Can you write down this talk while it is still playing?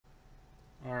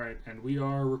Alright, and we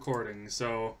are recording,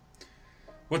 so...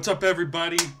 What's up,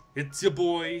 everybody? It's your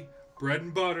boy, Bread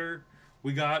and Butter.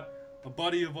 We got a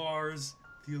buddy of ours,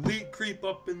 the Elite Creep,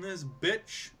 up in this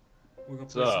bitch. We're gonna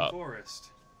play some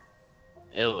Forest.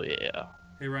 Hell yeah.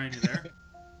 Hey, Ryan, you there?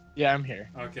 Yeah, I'm here.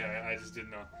 Okay, I just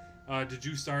didn't know. Did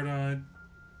you start a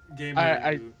game?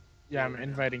 Yeah, I'm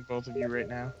inviting both of you right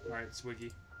now. Alright,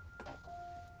 Swiggy.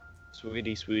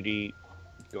 Sweetie, sweetie,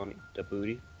 you want the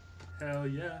booty? Hell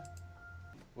yeah.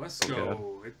 Let's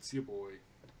go. It's your boy.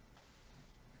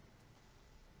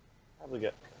 Probably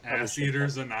good. Ass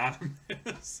Eaters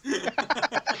Anonymous.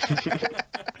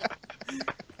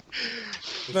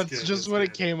 That's just what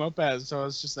it came up as, so I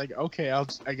was just like, okay,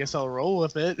 I guess I'll roll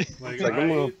with it. Like,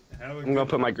 I'm gonna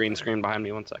put my green screen behind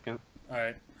me 1 second.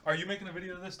 Alright. Are you making a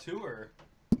video of this too, or?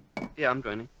 Yeah, I'm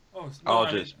joining. Oh,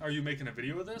 no, are you making a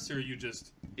video of this, or are you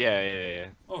just... Yeah.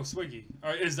 Oh, Swiggy.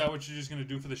 Is that what you're just gonna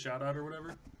do for the shout-out or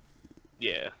whatever?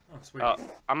 Yeah. Oh, Swiggy.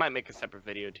 I might make a separate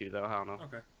video too, though. I don't know.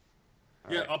 Okay.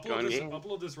 Yeah,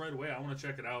 upload this right away. I want to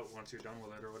check it out once you're done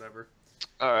with it or whatever.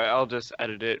 Alright, I'll just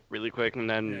edit it really quick and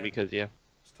then, because, yeah.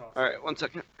 Alright, 1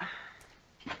 second.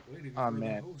 Oh,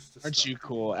 man. Aren't you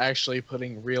cool, actually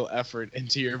putting real effort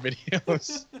into your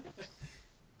videos?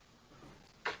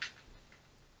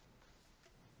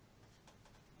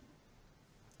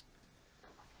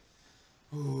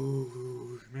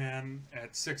 Ooh, man,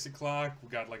 at 6 o'clock, we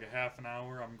got like a half an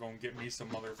hour. I'm gonna get me some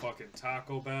motherfucking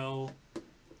Taco Bell.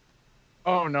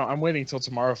 Oh no, I'm waiting till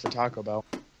tomorrow for Taco Bell.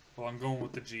 Well, I'm going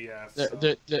with the GF.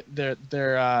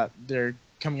 They're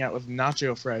coming out with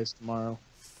nacho fries tomorrow.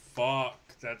 Fuck,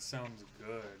 that sounds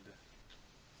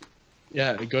good.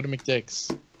 Yeah, go to McDick's.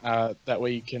 That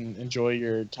way you can enjoy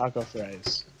your taco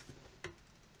fries.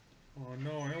 Oh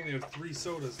no, I only have 3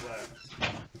 sodas left.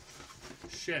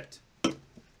 Shit.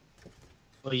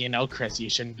 Well, you know, Chris, you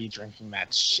shouldn't be drinking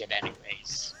that shit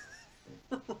anyways.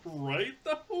 Right,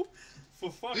 though?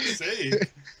 For fuck's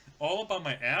sake. All up on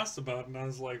my ass about it, and I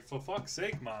was like, for fuck's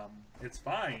sake, Mom. It's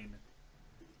fine.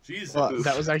 Jesus. Well,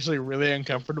 that was actually really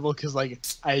uncomfortable, because, like,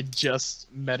 I just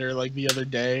met her, like, the other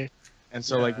day, and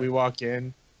so, like, we walk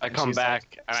in. I come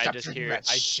back, like, and I just hear...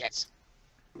 shit.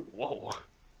 Whoa.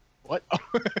 What?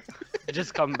 I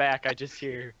just come back, I just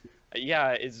hear... Yeah,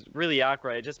 it's really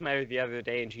awkward. I just met her the other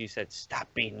day, and she said, "Stop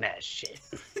being that shit."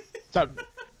 Stop.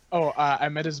 Oh, I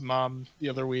met his mom the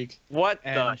other week. What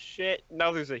the shit?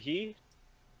 Now there's a he?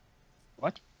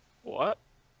 What? What?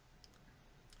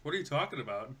 What are you talking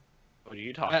about? What are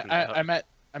you talking about?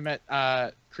 I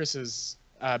met Chris's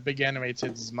Big Anime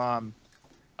Tids' mom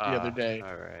the other day.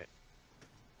 Alright.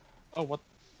 Oh, what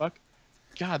the fuck?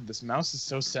 God, this mouse is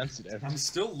so sensitive. I'm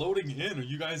still loading in. Are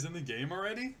you guys in the game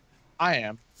already? I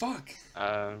am. Fuck.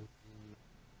 I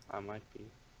might be.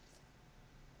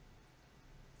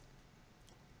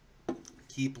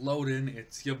 Keep loading.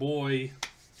 It's your boy.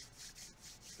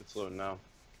 It's loading now.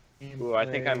 Ooh, I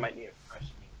think I might need a fresh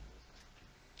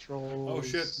Trolls. Oh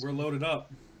shit, we're loaded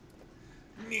up.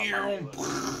 Probably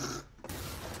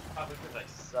because I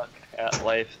suck at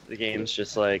life. The game's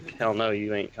just like, hell no,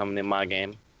 you ain't coming in my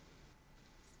game.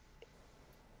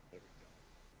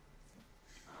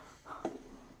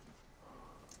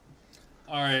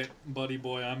 Alright, buddy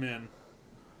boy, I'm in.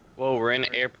 Whoa, we're in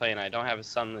an airplane. I don't have a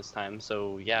sun this time,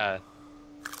 so yeah.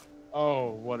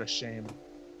 Oh, what a shame.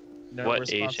 No what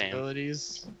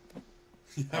responsibilities.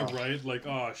 Yeah, right? Like,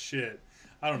 oh shit.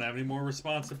 I don't have any more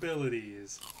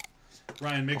responsibilities.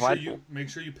 Ryan, make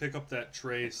sure you pick up that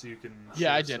tray so you can...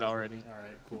 Yeah, I did already.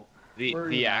 Alright, cool.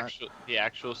 The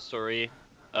actual story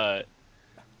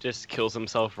just kills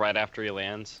himself right after he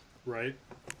lands. Right?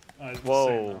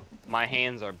 Whoa, my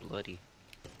hands are bloody.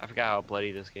 I forgot how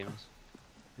bloody this game is.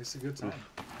 It's a good time.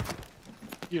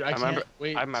 Dude, I can't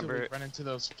wait I remember till we run into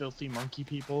those filthy monkey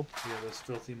people. Yeah, those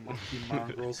filthy monkey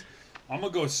mongrels. I'm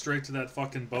gonna go straight to that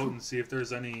fucking boat and see if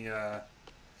there's any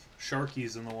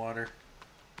sharkies in the water.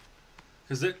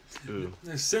 Cause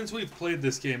since we've played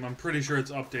this game, I'm pretty sure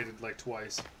it's updated like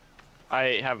twice.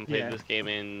 I haven't played this game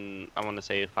in, I want to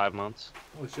say, 5 months.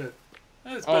 Holy shit.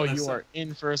 Oh, you are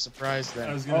in for a surprise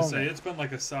then. I was gonna say, it's been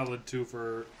like a solid 2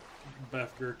 for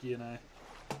Beth Gurky and I.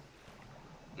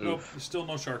 Nope, there's still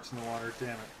no sharks in the water, damn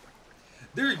it.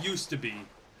 There used to be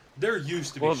sharks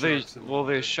in the water. Well,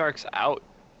 there's sharks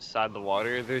outside the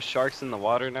water. There's sharks in the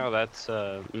water now. That's,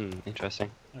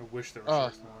 interesting. I wish there were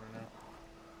sharks in the water now.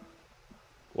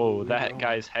 Whoa, that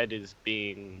guy's head is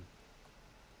being...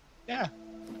 Yeah.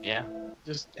 Yeah?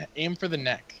 Just aim for the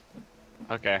neck.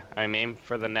 Okay, I'm aiming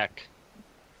for the neck.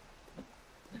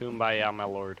 Kumbaya, my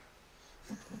lord.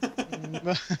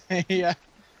 Yeah.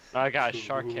 I got a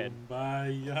shark head.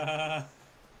 Kumbaya.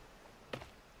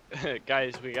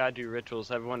 Guys, we gotta do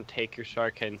rituals. Everyone take your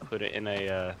shark head and put it in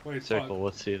a Wait, circle. fuck.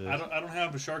 Let's see this. I don't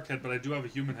have a shark head, but I do have a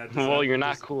human head. Well, you're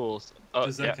not cool. Oh,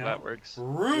 does that yeah, count? that works.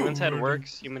 Rude. Human's head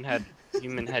works. Human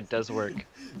head does work.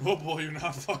 Oh boy, you're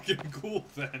not fucking cool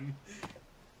then.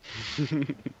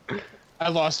 I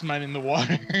lost mine in the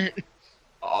water.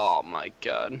 Oh my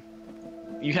god.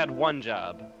 You had one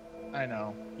job. I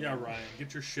know. Yeah, Ryan,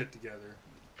 get your shit together.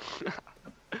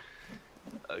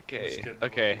 Okay.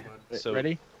 Okay. So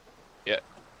ready? Yeah.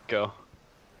 Go.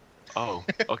 Oh.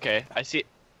 Okay. I see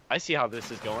how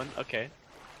this is going. Okay.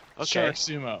 Okay. Shark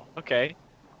sumo. Okay.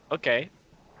 Okay.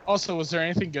 Also, was there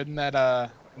anything good in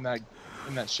that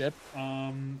ship?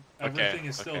 Everything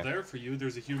is still there for you.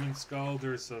 There's a human skull.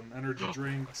 There's some energy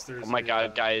drinks. There's. Oh my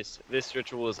god, guys! This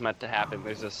ritual is meant to happen.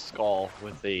 There's a skull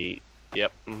with the.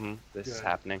 Yep. This is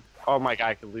happening. Oh my god!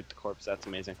 I can loot the corpse. That's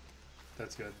amazing.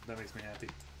 That's good. That makes me happy.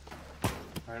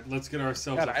 All right, let's get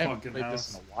ourselves God, a I haven't fucking played house.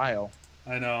 this in a while.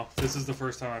 I know. This is the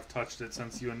first time I've touched it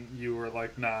since you were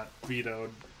like not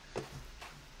vetoed.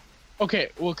 Okay,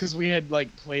 well, because we had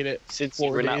like played it. Since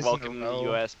 4 we're not days welcome in in a the row.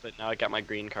 U.S., but now I got my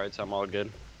green card, so I'm all good.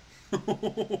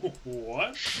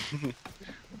 What?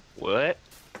 What?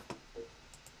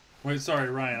 Wait, sorry,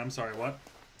 Ryan. I'm sorry. What?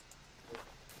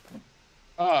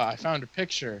 Oh, I found a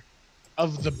picture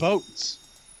of the boats.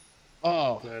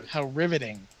 Oh, Good. how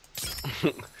riveting!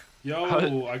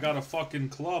 Yo, I got a fucking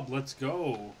club. Let's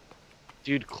go.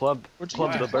 Dude, club Where'd you the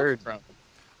get that bird. from?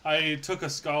 I took a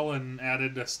skull and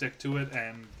added a stick to it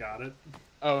and got it.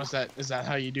 Oh, is that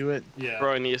how you do it? Yeah.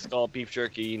 Bro, I need a skull beef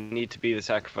jerky. You need to be the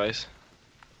sacrifice.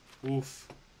 Oof.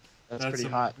 That's pretty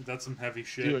some, hot. That's some heavy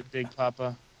shit. Do it, Big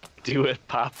Papa. Do it,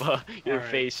 Papa. Your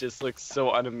Alright. face just looks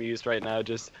so unamused right now.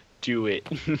 Just do it.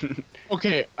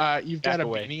 Okay, you've got Back a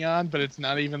away. beanie on, but it's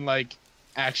not even like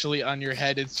actually on your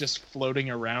head. It's just floating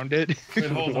around it. Wait,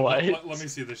 hold on. What? Let me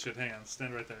see this shit. Hang on.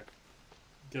 Stand right there.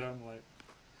 Get on the light.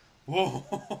 Whoa.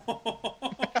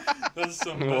 That's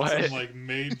some What? like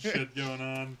maid shit going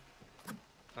on.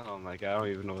 Oh my god, I don't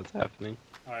even know what's happening.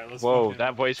 Alright, let's Whoa, fucking-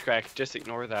 that voice crack. Just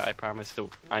ignore that. I promise.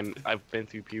 I've been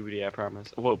through puberty. I promise.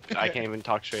 Whoa, I can't even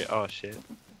talk straight. Oh shit.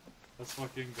 Let's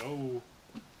fucking go.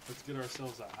 Let's get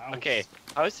ourselves a house. Okay,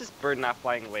 how is this bird not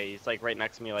flying away? He's like right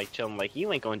next to me, like chilling. Like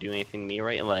you ain't gonna do anything to me,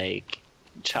 right? Like,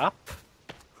 chop.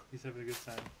 He's having a good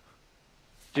time.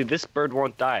 Dude, this bird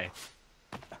won't die.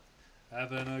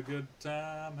 Having a good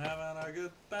time, having a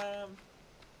good time.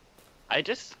 I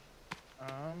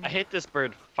hit this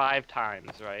bird 5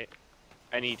 times, right?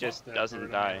 And he Fuck just that doesn't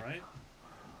bird, die.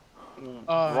 am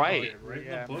I right? Right. Okay, right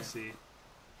Yeah, in the pussy.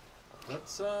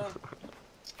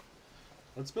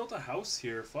 Let's build a house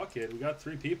here. Fuck it. We got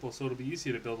 3 people, so it'll be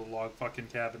easy to build a log fucking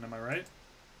cabin. Am I right?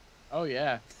 Oh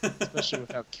yeah, especially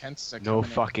without Kent's. No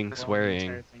fucking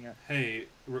swearing. Hey.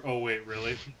 Oh wait,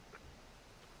 really?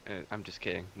 I'm just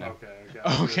kidding. No. Okay.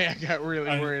 Okay. Okay, I got really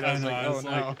worried. I was like, oh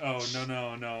no.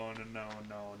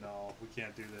 Oh no. We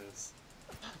can't do this.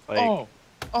 Like,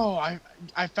 Oh,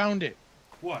 I found it.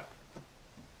 What?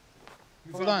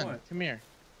 You Hold found on, what? come here.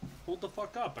 Hold the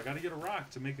fuck up. I gotta get a rock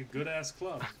to make a good ass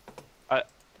club.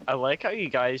 I like how you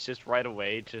guys just right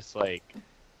away just like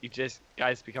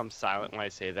guys become silent when I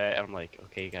say that, and I'm like,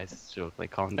 okay, guys, it's a joke. Like,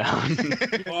 calm down.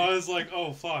 Well, I was like,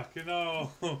 oh fuck,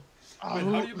 no. Oh, Wait,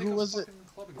 how do you make who a was it? fucking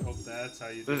club again? Oh, that's how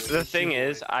you do the it. the thing Shit,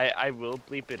 is, like, I will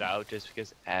bleep it out just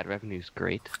because ad revenue's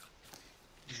great.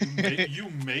 you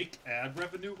make ad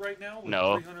revenue right now? With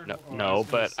No, 300 no, oh, I no, was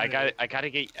gonna but I say.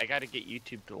 gotta get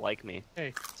YouTube to like me.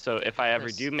 Hey. So if I ever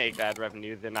Chris. do make ad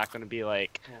revenue, they're not gonna be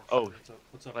like, shit, oh,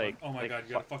 what's up? like- Oh my like, god,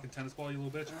 you got a fucking tennis ball, you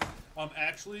little bitch.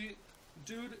 Actually,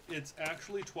 dude, it's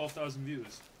actually 12,000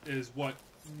 views is what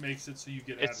makes it so you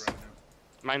get ad It's- revenue.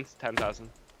 mine's 10,000.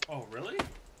 Oh really?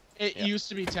 It Yeah. used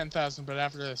to be 10,000, but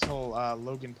after this whole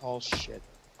Logan Paul shit.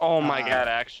 Oh my Uh, god,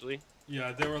 actually.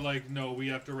 Yeah, they were like, no, we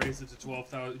have to raise it to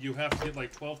 12,000. You have to get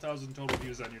like 12,000 total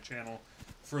views on your channel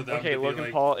for them Okay, to be Logan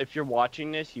like, Paul, if you're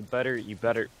watching this, you better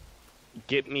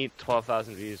get me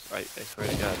 12,000 views. I swear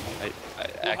to God, I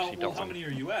actually don't how want. many are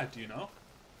you at? Do you know?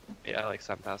 Yeah, like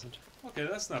 7,000. Okay,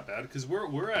 that's not bad because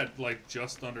we're at like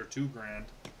just under $2,000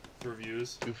 for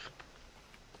views. Oof.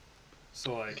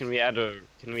 So like, Can we add a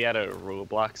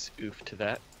Roblox oof to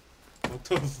that? what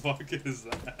the fuck is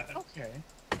that? Okay.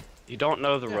 You don't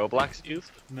know the Yeah. Roblox oof?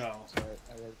 No, Sorry,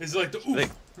 I read- it's like the oof. Like-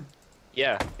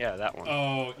 Yeah, that one.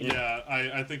 Oh yeah,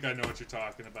 I think I know what you're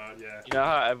talking about. Yeah. You know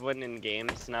how everyone in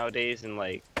games nowadays in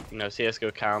like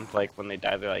CS:GO comp, like when they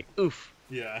die they're like oof.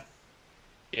 Yeah.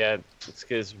 Yeah, it's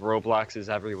because Roblox is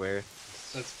everywhere.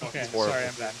 That's fucking Okay, horrible. sorry,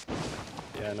 I'm back.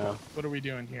 Yeah, no. What are we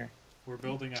doing here? We're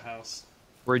building a house.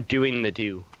 We're doing the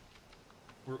do.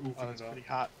 We're oofing Oh, that's it up. pretty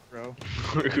hot, bro.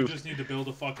 We just need to build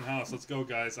a fucking house. Let's go,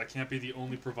 guys. I can't be the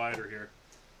only provider here.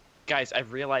 Guys,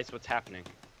 I've realized what's happening.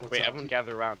 What's Wait, up? everyone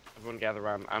gather around. Everyone gather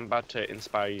around. I'm about to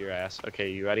inspire your ass.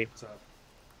 Okay, you ready? What's up?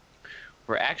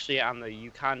 We're actually on the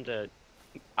Uganda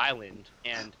Island,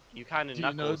 and Uganda Do you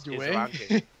know Knuckles is Dwayne? around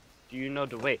here. Do you know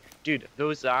Dwayne? Dude,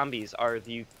 those zombies are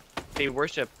they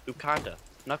worship Uganda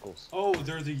Knuckles. Oh,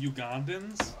 they're the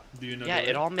Ugandans? Do you know Yeah, that?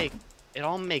 it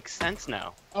all makes sense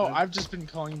now. Oh, I've just been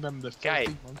calling them the Guy.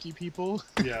 filthy monkey people.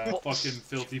 Yeah, Well, fucking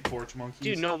filthy porch monkeys.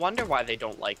 Dude, no wonder why they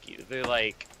don't like you. They're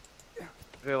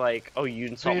like, oh, you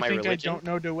insult They my think religion. I don't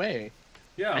know the way.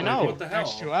 Yeah, I like, know. what the hell?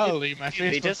 Actuality, my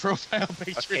Dude, they Facebook just- profile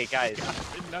picture. Okay, guys.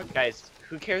 Knuckles. Guys,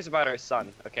 who cares about our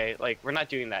son? Okay, like we're not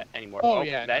doing that anymore. Oh,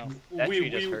 yeah, that no. that We- tree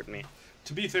just we- hurt me.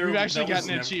 To be fair, We've actually that was gotten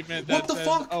an never- achievement What that the says,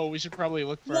 fuck? oh, we should probably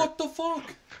look for What the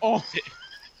fuck? Oh,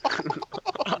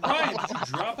 Ryan, did you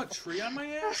drop a tree on my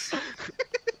ass?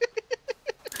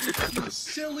 You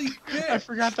silly I bitch!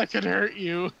 forgot that could hurt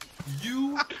you.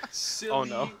 You silly Oh,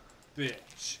 no.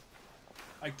 bitch.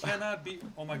 I cannot be.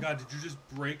 Oh my god, did you just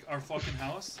break our fucking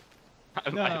house?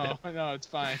 No, no, it's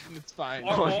fine. It's fine.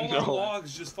 All our no.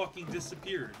 logs just fucking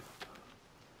disappeared.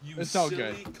 You It's all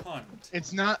silly good. cunt.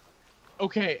 It's not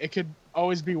okay. It could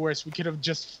always be worse. We could have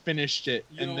just finished it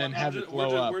You know and then what? have it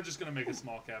blow up. We're just gonna make a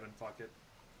small cabin. Fuck it.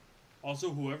 Also,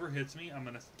 whoever hits me, I'm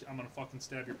gonna fucking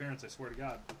stab your parents. I swear to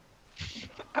God.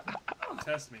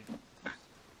 Test me.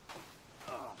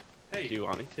 Hey, Do you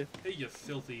want me to? hey, you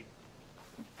filthy.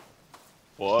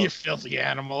 What? You filthy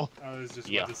animal. I was just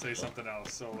Yeah. about to say something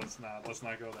else, so let's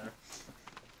not go there.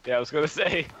 Yeah, I was gonna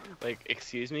say, like,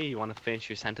 excuse me, you want to finish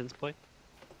your sentence, boy?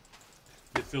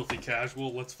 You filthy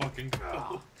casual. Let's fucking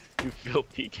go. You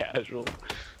filthy casual.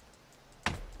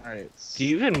 All right. Do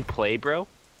you even play, bro?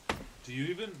 Do you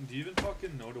even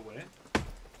fucking know the way?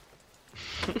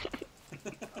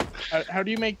 How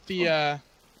do you make the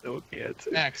Okay,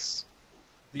 X?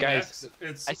 The Guys, X,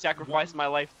 it's I sacrificed my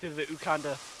life to the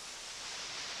Uganda.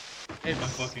 My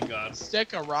It's fucking god.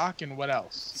 stick, a rock, and what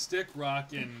else? Stick,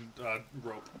 rock, and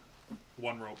rope.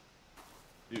 One rope.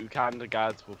 The Uganda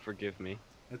gods will forgive me.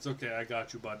 It's okay. I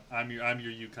got you, bud. I'm your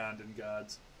Ugandan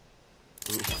gods.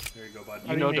 Ooh. There you go, bud.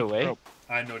 How You do know make the way? rope?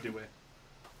 I know the way.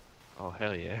 Oh,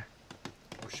 hell yeah.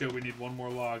 Oh shit, we need one more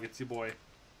log. It's your boy.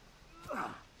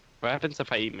 What happens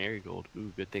if I eat marigold?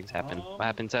 Ooh, good things happen. Um, What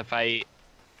happens if I eat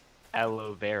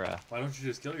aloe vera? Why don't you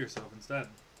just kill yourself instead?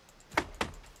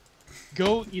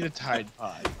 Go eat a Tide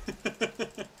Pod.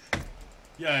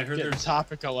 Yeah, I heard Get there's.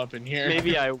 topical up in here.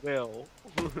 Maybe I will.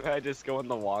 I just go in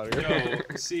the water.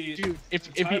 Yo, see, Dude,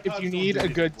 if Tide Pods you don't need do a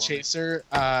anything good for me. chaser,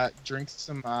 drink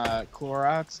some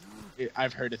Clorox.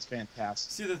 I've heard it's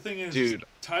fantastic. see the thing is, Dude,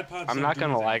 Tide Pods. I'm don't not do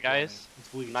gonna anything lie, for me. guys. It's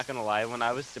bleach. I'm not gonna lie, when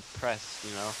I was depressed,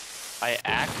 you know, I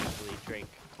actively drank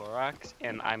Clorox,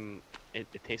 and it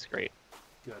tastes great.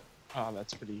 Good. Oh,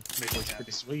 that's pretty. Makes me That's happy.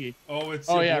 pretty sweet. Oh, it's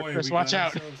Oh, your yeah, boy. Chris, We watch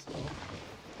got out. ourselves- oh,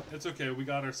 it's okay. We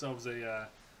got ourselves a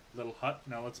little hut.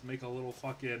 Now let's make a little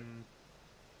fucking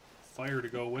fire to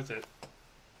go with it.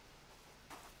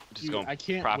 Just Dude, gonna I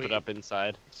can't prop wait. it up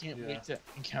inside. I can't Yeah. wait to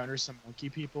encounter some monkey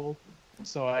people,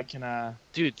 so I can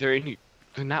Dude,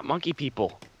 they're not monkey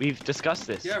people. We've discussed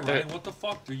this. Yeah, They're- Ryan. What the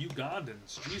fuck? They're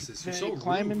Ugandans. Jesus, you're they so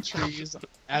climb in rude. trees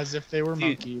as if they were Dude.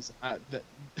 monkeys.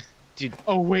 Dude.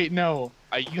 Oh wait, no.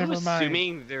 Are you Never mind.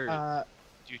 assuming they're... Uh,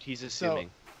 Dude, he's assuming.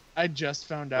 I just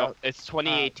found No, out it's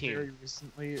 2018. very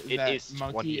recently It that is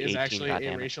monkey is 2018, actually a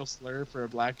goddammit. racial slur for a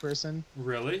black person.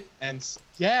 Really? And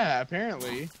yeah,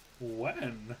 apparently.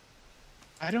 When?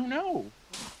 I don't know.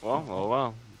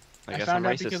 Well. I guess found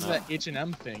I'm out racist because now. of that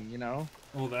H&M thing, you know?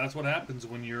 Well, that's what happens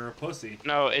when you're a pussy.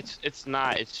 No, it's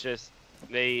not. It's just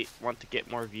they want to get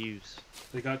more views.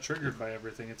 They got triggered by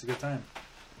everything. It's a good time.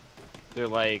 They're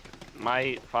like,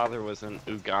 my father was an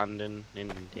Ugandan,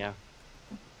 and yeah.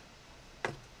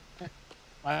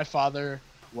 My father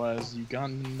was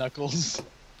Ugandan Knuckles.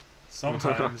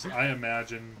 Sometimes I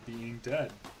imagine being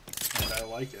dead, and I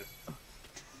like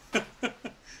it.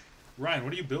 Ryan,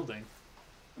 what are you building?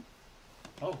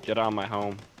 Oh, Get on my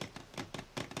home.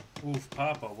 oof,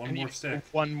 Papa, one I more need stick.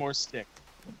 One more stick.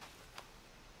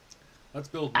 Let's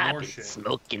build I've more been shit.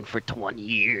 smoking for 20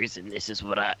 years, and this is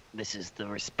the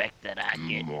respect that I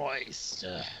get. Moist.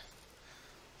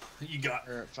 You got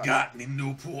Or fuck. got any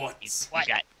Newports? You guys Why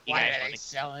wanna- are they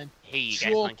selling hey, you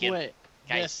guys want to get, chocolate?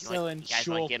 They're guys, selling you guys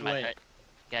want to get in my chocolate.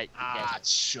 hut? You Ah,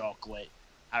 guys, chocolate.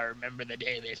 I remember the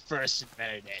day they first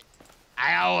invented it.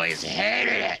 I always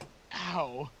hated it.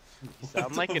 Ow. You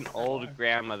sound like an old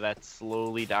grandma that's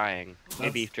slowly dying. Hey,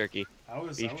 That's- beef jerky.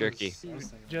 Beef jerky.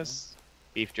 Just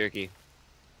Beef jerky.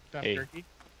 stuffed Hey. turkey.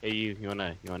 Hey, you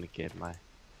wanna get my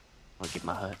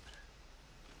hut?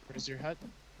 Where's your hut?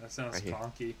 That sounds Right here.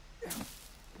 conky.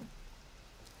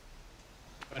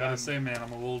 But, Gotta say, man,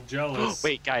 I'm a little jealous.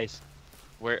 Wait, guys.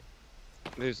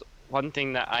 There's one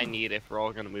thing that I need if we're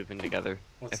all gonna move in together.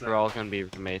 What's if that? we're all gonna be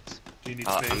roommates. Do you need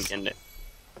I'm space? getting it.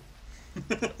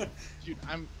 Dude,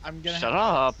 I'm gonna Shut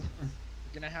up. We're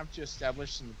gonna have to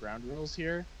establish some ground rules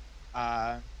here.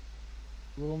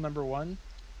 Rule number 1: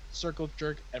 circle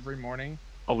jerk every morning.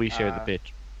 Oh, we share the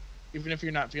pitch. Even if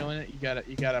you're not feeling it, you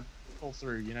gotta pull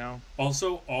through. You know.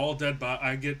 Also, all dead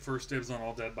I get first dibs on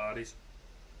all dead bodies.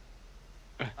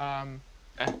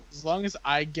 As long as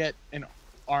I get an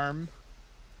arm,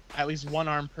 at least one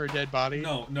arm per dead body.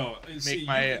 No. See,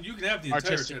 my you can have the entire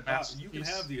artistic dead body. You masterpiece. can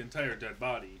have the entire dead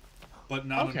body, but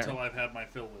not Okay. until I've had my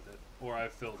fill with it, or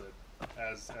I've filled it,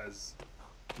 as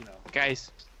you know.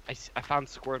 Guys, I found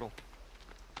Squirtle.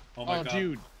 Oh my Oh, god!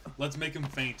 dude. Let's make him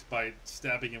faint by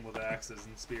stabbing him with axes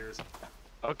and spears.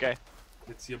 Okay,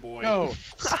 It's your boy. No,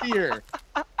 spear.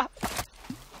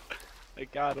 I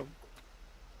got him.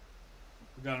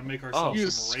 We gotta make ourselves You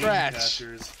some rain scratch.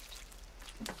 catchers.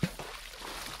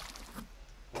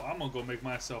 Well, I'm gonna go make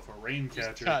myself a rain Just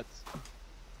catcher. cuts.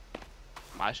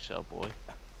 My shell boy.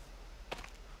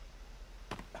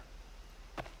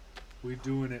 We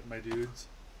doing it, my dudes.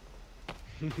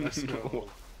 Let's go.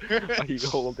 Are you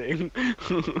holding?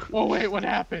 Oh wait, what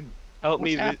happened? Help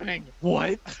What's me. happening?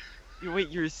 What? Wait,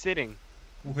 you're sitting.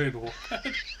 Wait, what?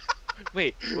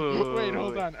 Wait. Wait,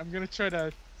 hold on. I'm gonna try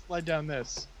to slide down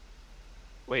this.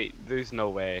 Wait, there's no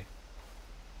way.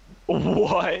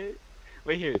 What?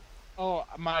 Wait here. Oh,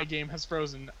 my game has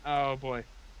frozen. Oh boy.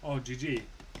 Oh, GG.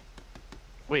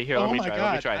 Wait here. Oh Let me my try. God,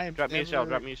 Let me I try. am Drop me a shell. never-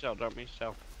 Drop me a shell. Drop me a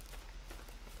shell.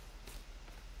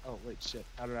 Oh wait, shit.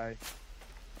 How did I?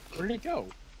 Where did it go?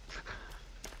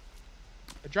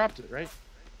 I dropped it, right?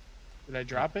 Did I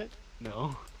drop it?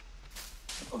 No.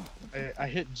 I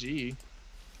hit G.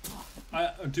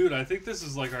 Dude, I think this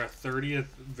is like our 30th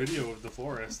video of the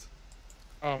forest.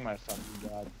 Oh my fucking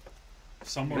god.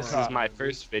 Somewhere This around is my there,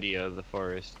 first video of the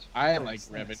forest. I Nice, like nice.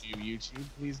 revenue, YouTube.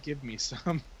 Please give me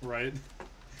some. right?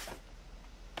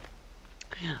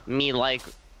 Me like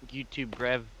YouTube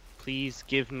Rev. Please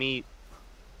give me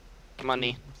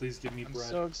money. Please give me I'm bread.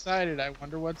 so excited. I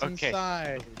wonder what's Okay.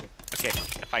 inside. Okay,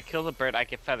 if I kill the bird, I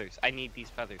get feathers. I need these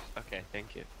feathers. Okay,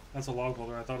 thank you. That's a log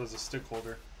holder. I thought it was a stick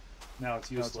holder. Now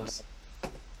it's No, it's useless.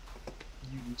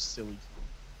 You silly.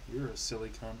 You're a silly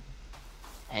cunt.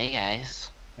 Hey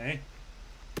guys. Hey,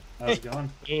 how's it going?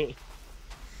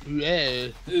 Yeah.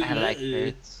 I like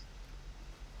birds.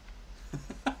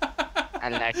 I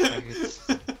like birds.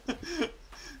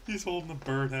 He's holding a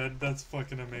bird head. That's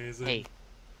fucking amazing. Hey,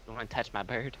 you want to touch my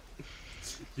bird?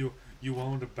 You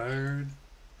want a bird?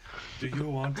 Do you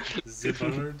want the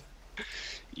bird?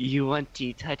 You want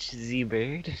to touch the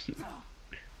bird?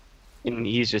 And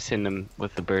he's just hitting him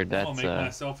with the bird. I'll That's make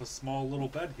myself a small little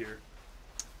bed here.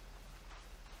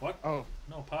 What? Oh,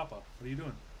 No, Papa. What are you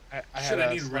doing? I Shit, had I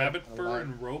a need slight rabbit fur alarm.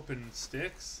 and rope and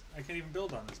sticks? I can't even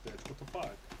build on this bitch. What the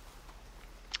fuck?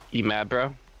 You mad,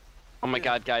 bro? Oh my Yeah.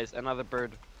 god, guys, another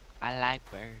bird. I like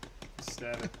birds.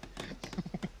 Stab it.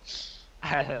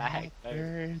 I like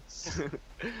bird. Birds.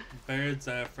 Birds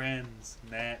are friends,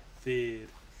 not feed.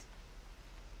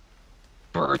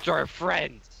 Birds are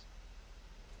friends.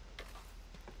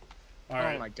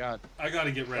 Alright, Oh my god. I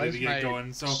gotta get Why ready does to get my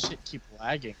going, so shit keep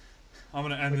lagging? I'm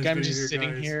gonna end Like this I'm video just here,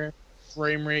 sitting guys. here,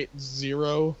 frame rate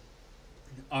 0.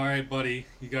 Alright, buddy.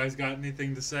 You guys got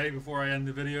anything to say before I end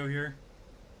the video here?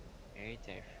 Birds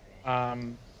are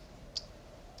friends.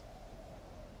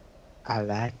 I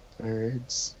like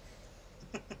birds.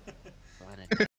 Wanna